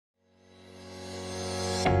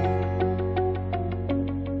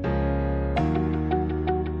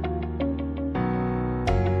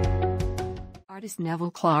Artist Neville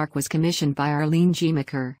Clarke was commissioned by Arlene G.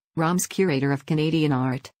 McCurr, ROM's Curator of Canadian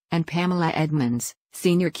Art, and Pamela Edmonds,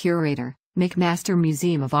 Senior Curator, McMaster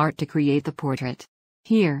Museum of Art to create the portrait.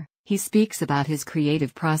 Here, he speaks about his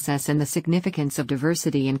creative process and the significance of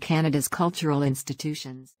diversity in Canada's cultural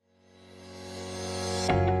institutions.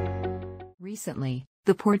 Recently,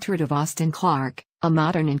 the portrait of Austin Clarke, a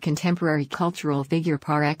modern and contemporary cultural figure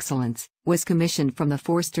par excellence, was commissioned from the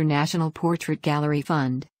Forster National Portrait Gallery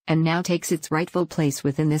Fund, and now takes its rightful place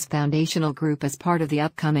within this foundational group as part of the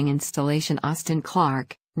upcoming installation Austin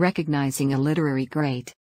Clarke, Recognizing a Literary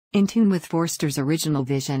Great. In tune with Forster's original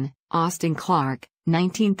vision, Austin Clarke,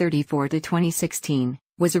 1934–2016,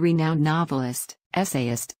 was a renowned novelist,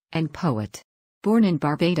 essayist, and poet. Born in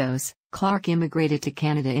Barbados, Clarke immigrated to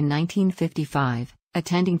Canada in 1955,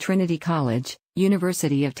 attending Trinity College,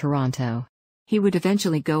 University of Toronto. He would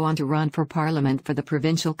eventually go on to run for Parliament for the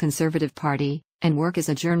Provincial Conservative Party, and work as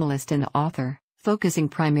a journalist and author, focusing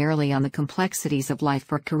primarily on the complexities of life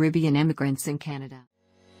for Caribbean immigrants in Canada.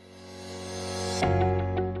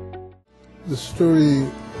 The story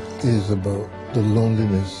is about the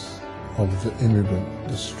loneliness of the immigrant,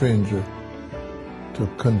 the stranger, to a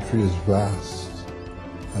country as vast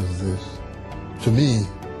as this. To me,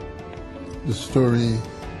 the story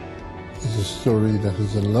is a story that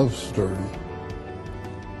is a love story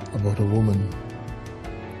about a woman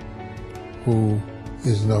who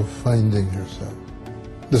is now finding herself.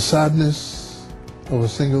 The sadness of a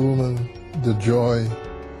single woman, the joy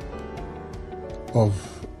of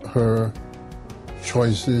her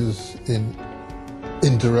choices in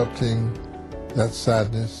interrupting that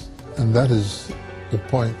sadness, and that is the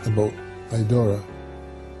point about Idora,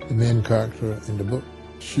 the main character in the book.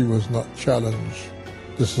 She was not challenged.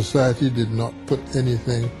 The society did not put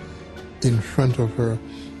anything in front of her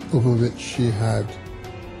over which she had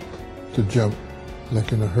to jump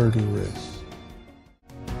like in a hurdle race.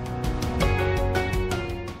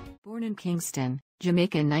 Born in Kingston,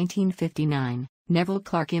 Jamaica in 1959, Neville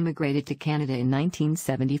Clarke immigrated to Canada in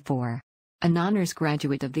 1974. An honors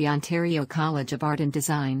graduate of the Ontario College of Art and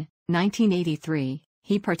Design, 1983,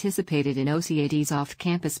 he participated in OCAD's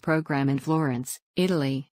off-campus program in Florence,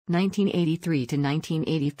 Italy,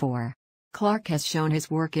 1983–1984. Clarke has shown his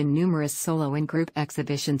work in numerous solo and group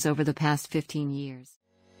exhibitions over the past 15 years.